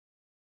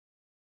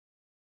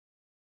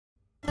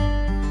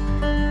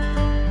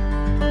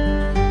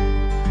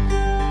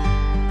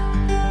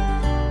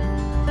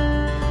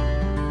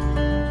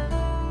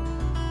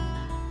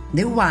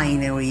The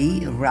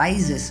winery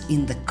rises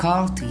in the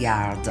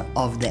courtyard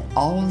of the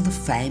old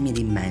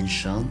family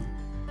mansion,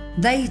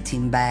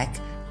 dating back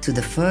to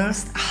the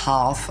first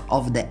half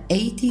of the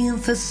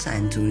 18th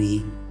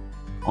century,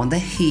 on the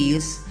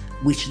hills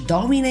which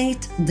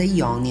dominate the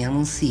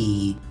Ionian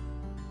Sea,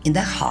 in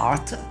the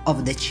heart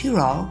of the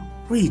Tyrol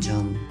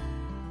region.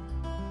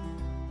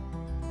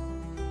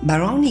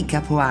 Baroni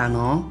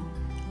Capoano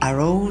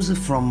arose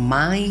from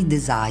my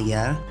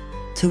desire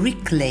to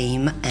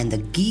reclaim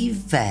and give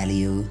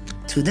value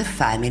to the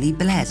family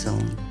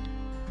blazon,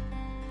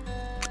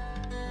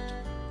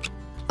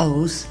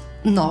 whose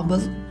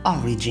noble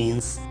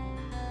origins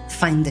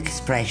find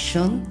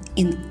expression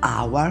in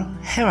our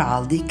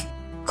heraldic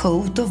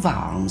coat of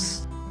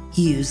arms,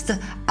 used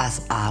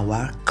as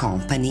our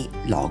company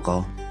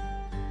logo.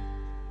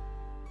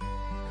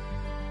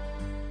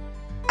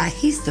 A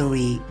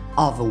history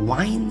of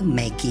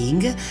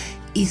winemaking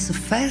is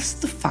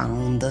first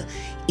found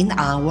in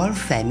our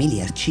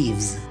family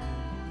archives,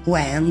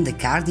 when the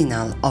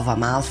Cardinal of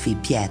Amalfi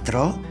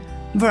Pietro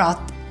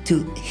brought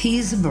to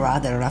his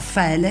brother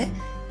Raffaele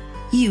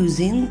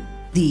using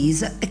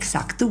these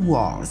exact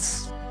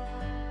words.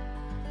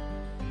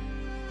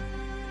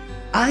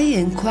 I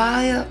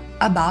inquire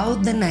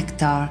about the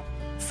nectar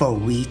for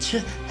which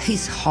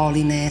His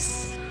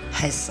Holiness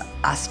has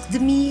asked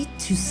me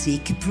to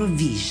seek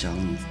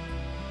provision.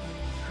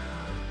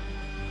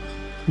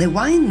 The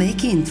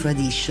winemaking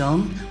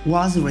tradition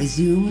was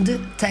resumed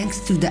thanks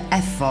to the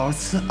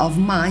efforts of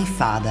my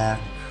father,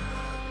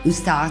 who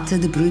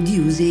started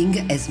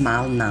producing a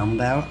small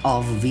number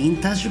of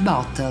vintage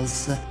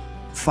bottles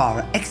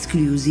for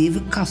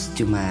exclusive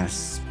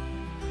customers.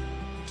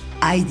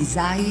 I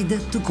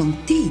decided to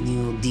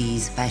continue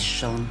this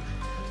passion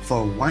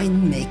for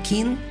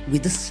winemaking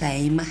with the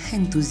same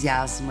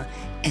enthusiasm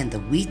and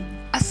with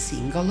a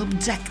single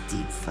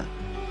objective: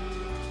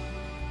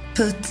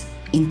 put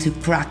into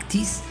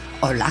practice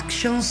all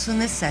actions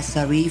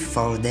necessary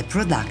for the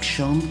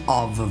production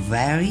of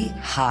very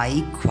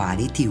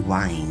high-quality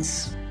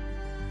wines.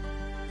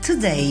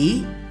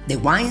 Today, the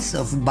wines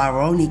of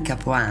Baroni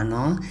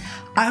Capoano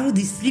are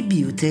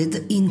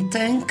distributed in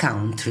 10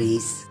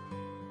 countries,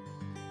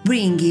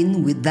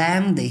 bringing with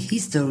them the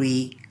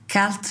history,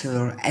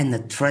 culture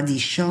and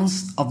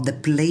traditions of the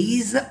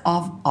place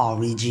of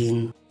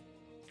origin.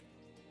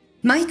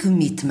 My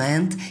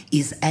commitment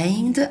is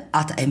aimed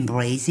at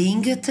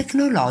embracing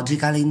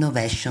technological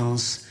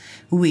innovations,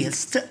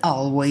 whilst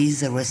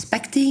always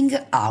respecting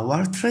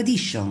our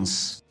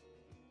traditions.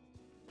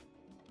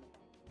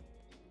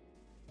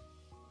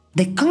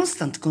 The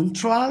constant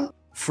control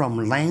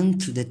from land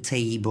to the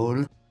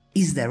table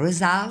is the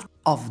result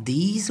of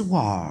this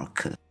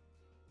work,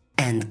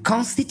 and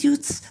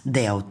constitutes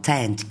the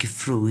authentic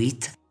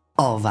fruit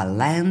of a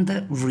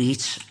land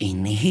rich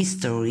in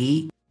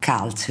history,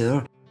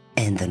 culture,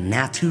 and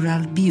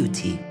natural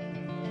beauty.